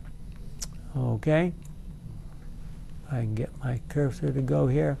 Okay. I can get my cursor to go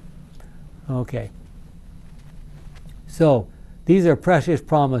here. Okay. So, these are precious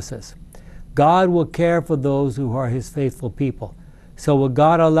promises. God will care for those who are His faithful people. So will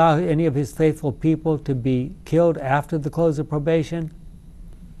God allow any of His faithful people to be killed after the close of probation?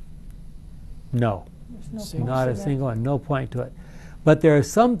 No. Not a single one. No point to it. But there are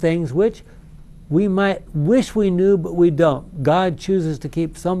some things which we might wish we knew, but we don't. God chooses to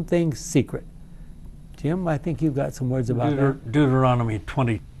keep some things secret. Jim, I think you've got some words about that. Deuteronomy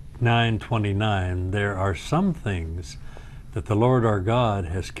 29:29, there are some things that the Lord our God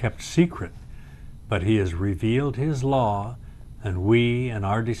has kept secret, but He has revealed His law, and we and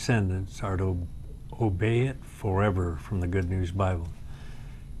our descendants are to obey it forever, from the Good News Bible.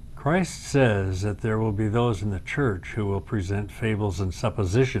 Christ says that there will be those in the church who will present fables and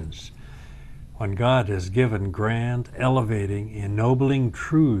suppositions, when God has given grand, elevating, ennobling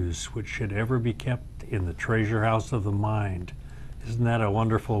truths which should ever be kept in the treasure house of the mind. Isn't that a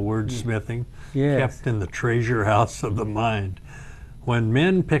wonderful wordsmithing? Yes. Kept in the treasure house of the mind. When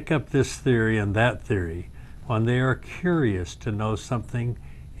men pick up this theory and that theory, when they are curious to know something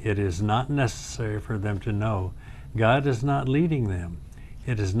it is not necessary for them to know, God is not leading them.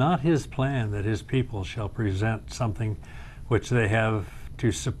 It is not His plan that His people shall present something which they have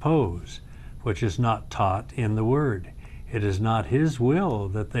to suppose, which is not taught in the Word. It is not His will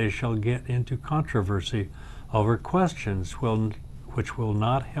that they shall get into controversy over questions which will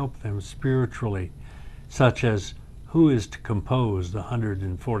not help them spiritually, such as who is to compose the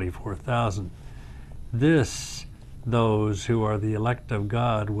 144,000. This, those who are the elect of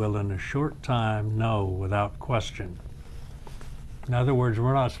God will in a short time know without question. In other words,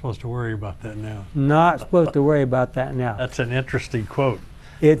 we're not supposed to worry about that now. Not supposed to worry about that now. That's an interesting quote.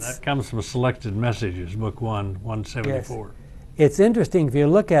 That comes from Selected Messages, Book 1, 174. Yes. It's interesting if you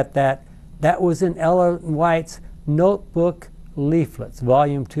look at that. That was in Ellen White's Notebook Leaflets,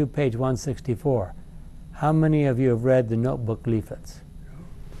 Volume 2, page 164. How many of you have read the Notebook Leaflets?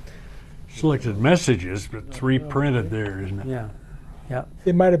 Selected messages, but it's reprinted there, isn't it? Yeah. Yeah.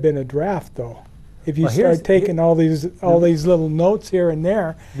 It might have been a draft, though. If you Well, here's- start taking all these little notes here and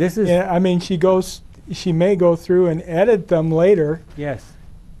there, This is, yeah, I mean, she may go through and edit them later, yes.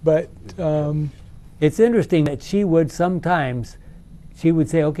 but It's interesting that she would sometimes, she would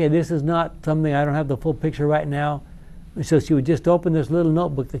say, okay, this is not something, I don't have the full picture right now. So she would just open this little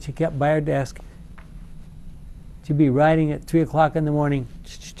notebook that she kept by her desk. She'd be writing at 3 o'clock in the morning.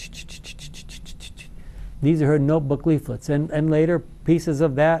 These are her notebook leaflets. And later, pieces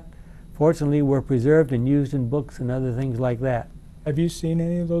of that, fortunately, were preserved and used in books and other things like that. have you seen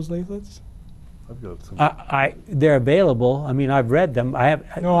any of those leaflets? I've got some. They're available. I mean, I've read them. I have.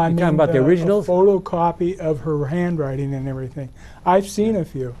 No, I you're mean talking about the originals? a photocopy of her handwriting and everything. I've seen a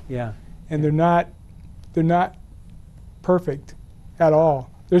few, Yeah. and they're not perfect at all.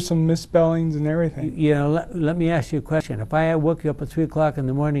 There's some misspellings and everything. You know, let me ask you a question. If I woke you up at 3 o'clock in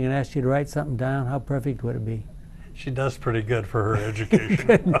the morning and asked you to write something down, how perfect would it be? She does pretty good for her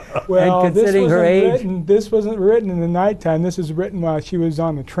education. Well, considering her age- this wasn't written in the nighttime. This is written while she was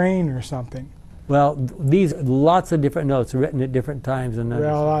on the train or something. Well, these lots of different notes written at different times. And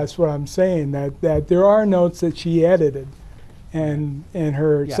Well, that's what I'm saying. That there are notes that she edited, and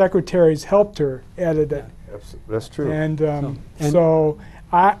her Yeah. secretaries helped her edit it. That's true. And and- so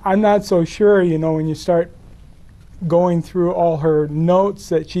I'm not so sure, you know, when you start going through all her notes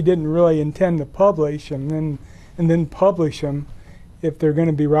that she didn't really intend to publish, and then publish them, if they're going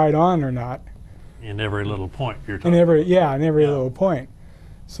to be right on or not. In every little point you're In talking every in every Yeah. little point.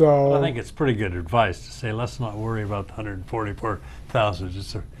 So Well, I think it's pretty good advice to say let's not worry about the 144,000.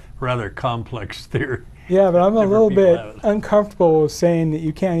 It's a rather complex theory. yeah, but I'm a Different little people bit have it. uncomfortable with saying that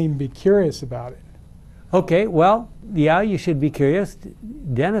you can't even be curious about it. Okay, well, yeah, you should be curious.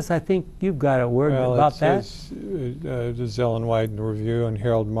 Dennis, I think you've got a word Well, about it that. says, this is Ellen White in the Review on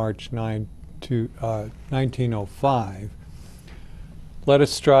Herald, March 9, 1905. Let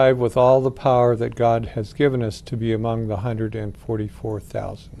us strive with all the power that God has given us to be among the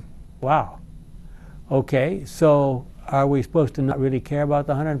 144,000. Wow. Okay, so are we supposed to not really care about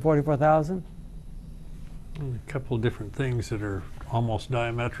the 144,000? A couple of different things that are almost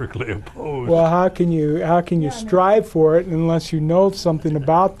diametrically opposed. Well, how can you strive for it unless you know something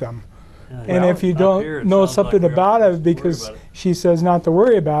about them? Yeah, And well, if you up here don't it know sounds something like we about aren't it supposed to worry because about it. she says not to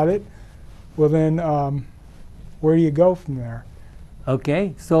worry about it, well then, where do you go from there?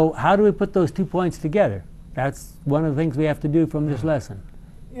 Okay, so how do we put those 2 points together? That's one of the things we have to do from this lesson.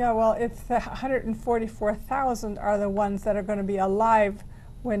 Yeah, well, if the 144,000 are the ones that are going to be alive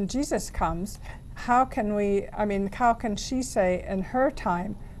when Jesus comes, how can she say in her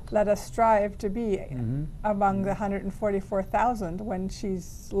time, let us strive to be among the 144,000 when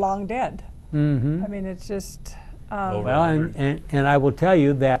she's long dead? Mm-hmm. I mean, it's just... Well, and I will tell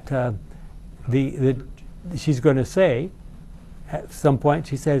you that she's going to say, at some point,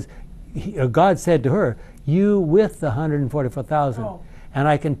 she says, God said to her, you with the 144,000. Oh. And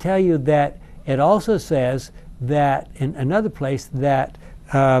I can tell you that it also says that in another place that,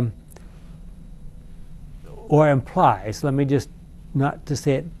 or implies, let me just, not to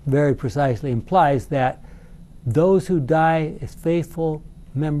say it very precisely, implies that those who die as faithful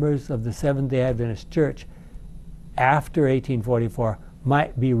members of the Seventh-day Adventist Church after 1844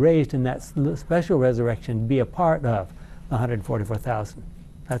 might be raised in that special resurrection, be a part of the 144,000.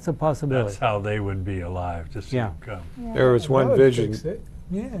 That's a possibility. That's how they would be alive to see him come. There was That one would vision. fix it.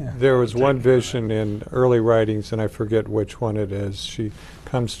 Yeah. There was one vision in early writings, and I forget which one it is. She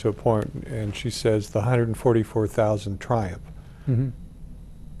comes to a point and she says the 144,000 triumph. Mm-hmm.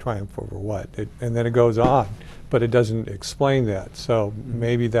 Triumph over what? And then it goes on, but it doesn't explain that. So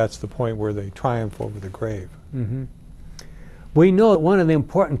maybe that's the point where they triumph over the grave. Mm-hmm. We know that one of the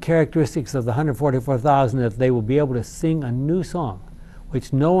important characteristics of the 144,000 is that they will be able to sing a new song,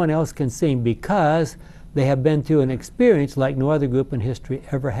 which no one else can sing because they have been through an experience like no other group in history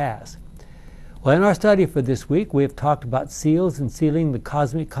ever has. Well, in our study for this week, we have talked about seals and sealing, the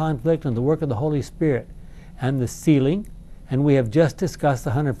cosmic conflict, and the work of the Holy Spirit, and the sealing. And we have just discussed the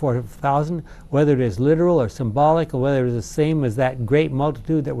 144,000, whether it is literal or symbolic, or whether it is the same as that great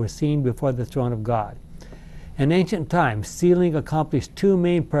multitude that were seen before the throne of God. In ancient times, sealing accomplished two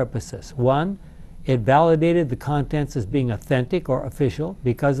main purposes. One, it validated the contents as being authentic or official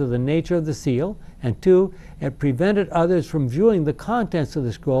because of the nature of the seal. And two, it prevented others from viewing the contents of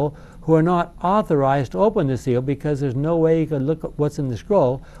the scroll who are not authorized to open the seal because there's no way you can look at what's in the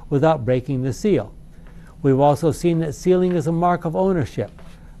scroll without breaking the seal. We've also seen that sealing is a mark of ownership.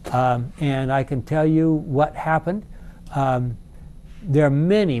 And I can tell you what happened. There are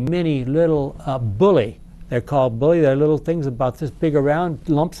many, many little bully. They're called bully. They're little things about this big around,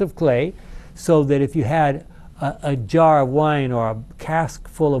 lumps of clay, so that if you had a jar of wine or a cask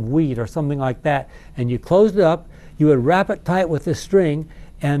full of wheat or something like that, and you closed it up, you would wrap it tight with a string,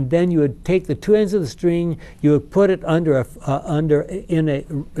 and then you would take the two ends of the string, you would put it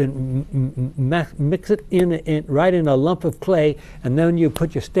mix it right in a lump of clay, and then you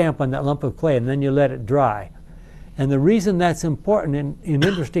put your stamp on that lump of clay, and then you let it dry. And the reason that's important and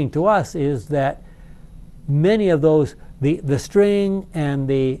interesting to us is that many of those, the string and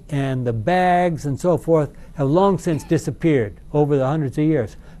the bags and so forth, have long since disappeared over the hundreds of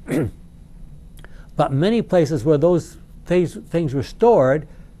years. But many places where those things were stored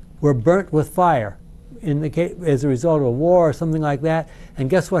were burnt with fire as a result of a war or something like that. And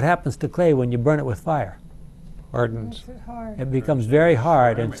guess what happens to clay when you burn it with fire? Hardens. It becomes very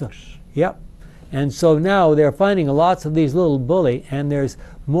hard. And so, yep. And so now they're finding lots of these little bully, and there's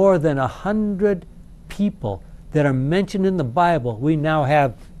more than 100 people that are mentioned in the Bible. We now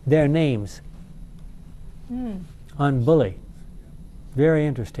have their names on bully. Very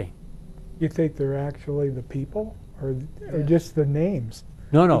interesting. You think they're actually the people, or just the names?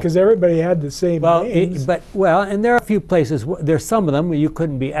 No, no. Because everybody had the same names. And there are a few places, there's some of them where you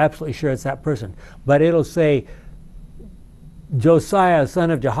couldn't be absolutely sure it's that person. But it'll say Josiah,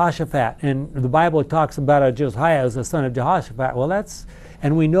 son of Jehoshaphat, and the Bible talks about Josiah as the son of Jehoshaphat. Well,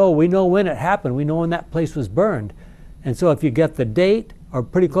 and we know when it happened. We know when that place was burned. And so if you get the date, or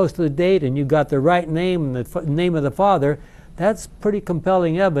pretty close to the date, and you got the right name and the name of the father, that's pretty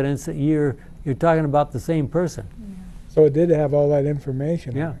compelling evidence that you're talking about the same person. So it did have all that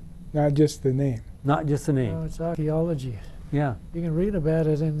information. Yeah. Not just the name. Not just the name. No, it's archaeology. Yeah. You can read about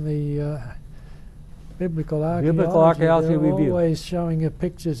it in the biblical archaeology. Biblical archaeology They're review. always showing you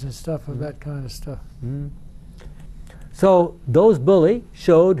pictures and stuff of that kind of stuff. So those bully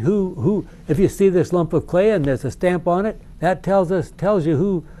showed who. If you see this lump of clay and there's a stamp on it, that tells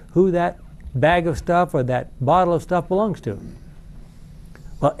you who that bag of stuff or that bottle of stuff belongs to.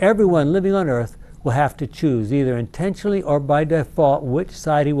 Well, everyone living on earth will have to choose, either intentionally or by default, which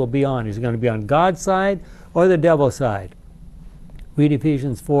side he will be on. Is he going to be on God's side or the devil's side? Read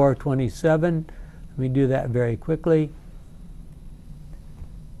Ephesians 4:27. Let me do that very quickly.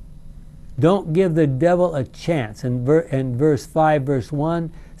 Don't give the devil a chance. In verse 5, verse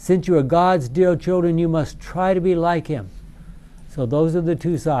 1, since you are God's dear children, you must try to be like him. So those are the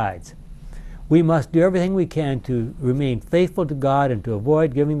two sides. We must do everything we can to remain faithful to God and to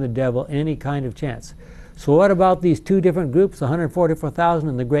avoid giving the devil any kind of chance. So what about these two different groups, the 144,000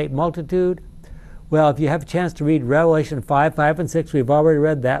 and the great multitude? Well, if you have a chance to read Revelation 5, 5 and 6, we've already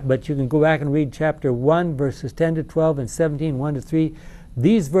read that, but you can go back and read chapter 1, verses 10 to 12 and 17, 1 to 3.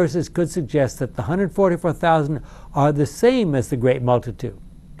 These verses could suggest that the 144,000 are the same as the great multitude.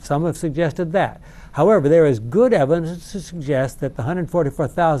 Some have suggested that. However, there is good evidence to suggest that the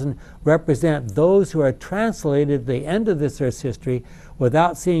 144,000 represent those who are translated at the end of this earth's history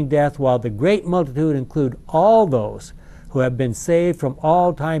without seeing death, while the great multitude include all those who have been saved from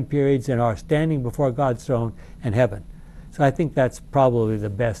all time periods and are standing before God's throne in heaven. So I think that's probably the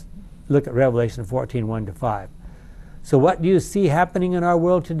best. Look at Revelation 14, 1 to 5. So what do you see happening in our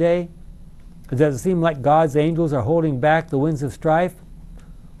world today? Does it seem like God's angels are holding back the winds of strife,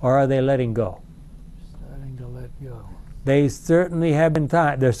 or are they letting go? Starting to let go. There certainly have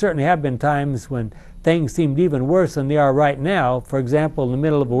been times when things seemed even worse than they are right now. For example, in the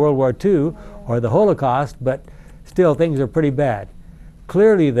middle of World War II or the Holocaust, but still things are pretty bad.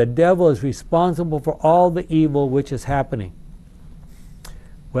 Clearly, the devil is responsible for all the evil which is happening.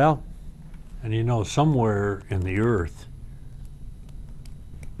 Well, and you know, somewhere in the earth,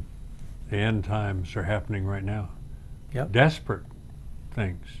 the end times are happening right now. Yep. Desperate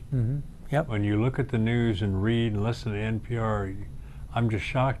things. Yep. When you look at the news and read and listen to NPR, I'm just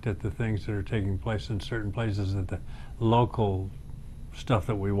shocked at the things that are taking place in certain places that the local stuff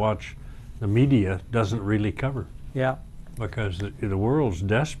that we watch, the media doesn't really cover. Yeah. Because the world's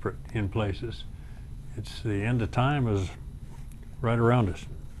desperate in places. It's the end of time is right around us.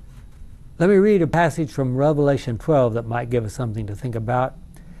 Let me read a passage from Revelation 12 that might give us something to think about.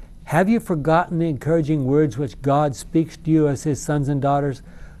 Have you forgotten the encouraging words which God speaks to you as his sons and daughters?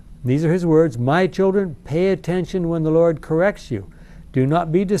 These are his words. My children, pay attention when the Lord corrects you. Do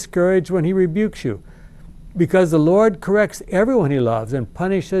not be discouraged when he rebukes you, because the Lord corrects everyone he loves and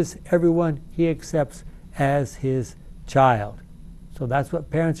punishes everyone he accepts as his child. So that's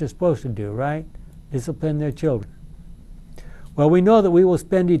what parents are supposed to do, right? Discipline their children. Well, we know that we will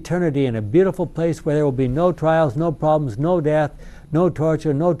spend eternity in a beautiful place where there will be no trials, no problems, no death, no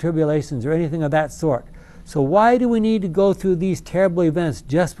torture, no tribulations, or anything of that sort. So why do we need to go through these terrible events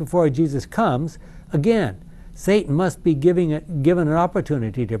just before Jesus comes? Again, Satan must be given an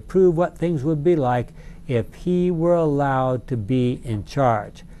opportunity to prove what things would be like if he were allowed to be in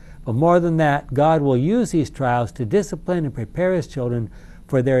charge. But more than that, God will use these trials to discipline and prepare his children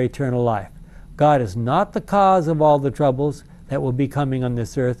for their eternal life. God is not the cause of all the troubles that will be coming on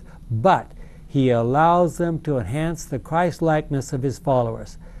this earth, but he allows them to enhance the Christ-likeness of his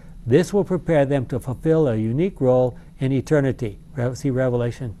followers. This will prepare them to fulfill a unique role in eternity. See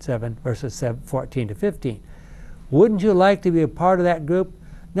Revelation 7, verses 14 to 15. Wouldn't you like to be a part of that group?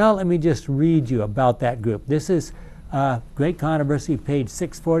 Now let me just read you about that group. This is Great Controversy, page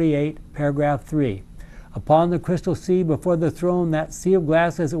 648, paragraph 3. Upon the crystal sea before the throne, that sea of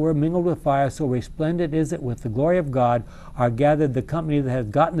glass as it were mingled with fire, so resplendent is it with the glory of God, are gathered the company that has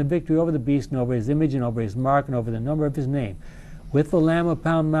gotten the victory over the beast and over his image and over his mark and over the number of his name. With the Lamb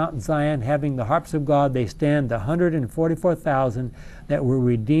upon Mount Zion, having the harps of God, they stand the 144,000 that were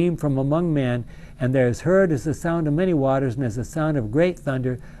redeemed from among men, and there is heard as the sound of many waters, and as the sound of great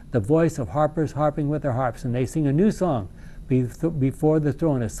thunder, the voice of harpers harping with their harps. And they sing a new song before the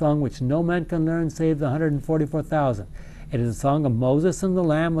throne, a song which no man can learn save the 144,000. It is a song of Moses and the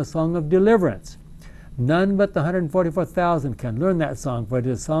Lamb, a song of deliverance. None but the 144,000 can learn that song, for it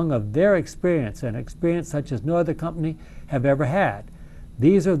is a song of their experience, an experience such as no other company have ever had.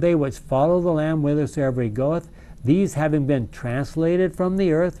 These are they which follow the Lamb whithersoever he goeth. These, having been translated from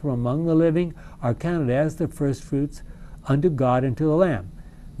the earth, from among the living, are counted as the firstfruits unto God and to the Lamb.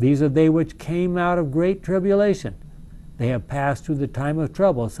 These are they which came out of great tribulation. They have passed through the time of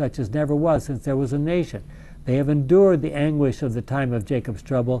trouble, such as never was since there was a nation. They have endured the anguish of the time of Jacob's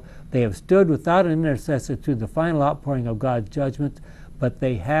trouble. They have stood without an intercessor through the final outpouring of God's judgment, but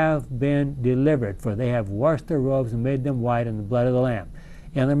they have been delivered, for they have washed their robes and made them white in the blood of the Lamb.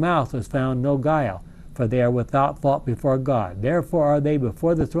 In their mouth was found no guile, for they are without fault before God. Therefore are they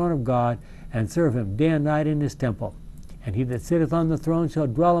before the throne of God, and serve him day and night in his temple. And he that sitteth on the throne shall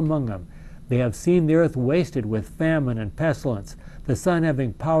dwell among them. They have seen the earth wasted with famine and pestilence, the sun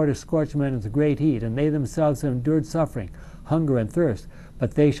having power to scorch men with great heat, and they themselves have endured suffering, hunger and thirst.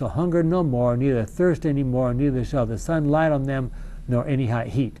 But they shall hunger no more, neither thirst any more, neither shall the sun light on them, nor any high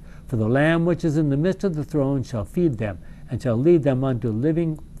heat. For the Lamb which is in the midst of the throne shall feed them, and shall lead them unto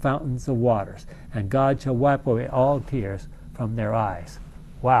living fountains of waters. And God shall wipe away all tears from their eyes.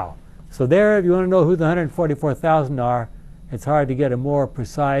 Wow. So there, if you want to know who the 144,000 are, it's hard to get a more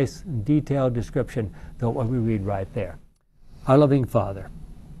precise and detailed description than what we read right there. Our loving Father,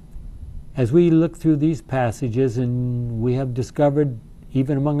 as we look through these passages, and we have discovered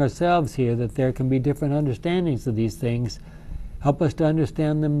even among ourselves here that there can be different understandings of these things, help us to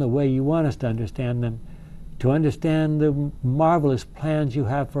understand them the way you want us to understand them, to understand the marvelous plans you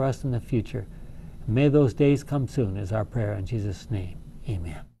have for us in the future. May those days come soon, is our prayer in Jesus' name.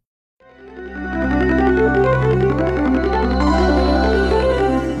 Amen.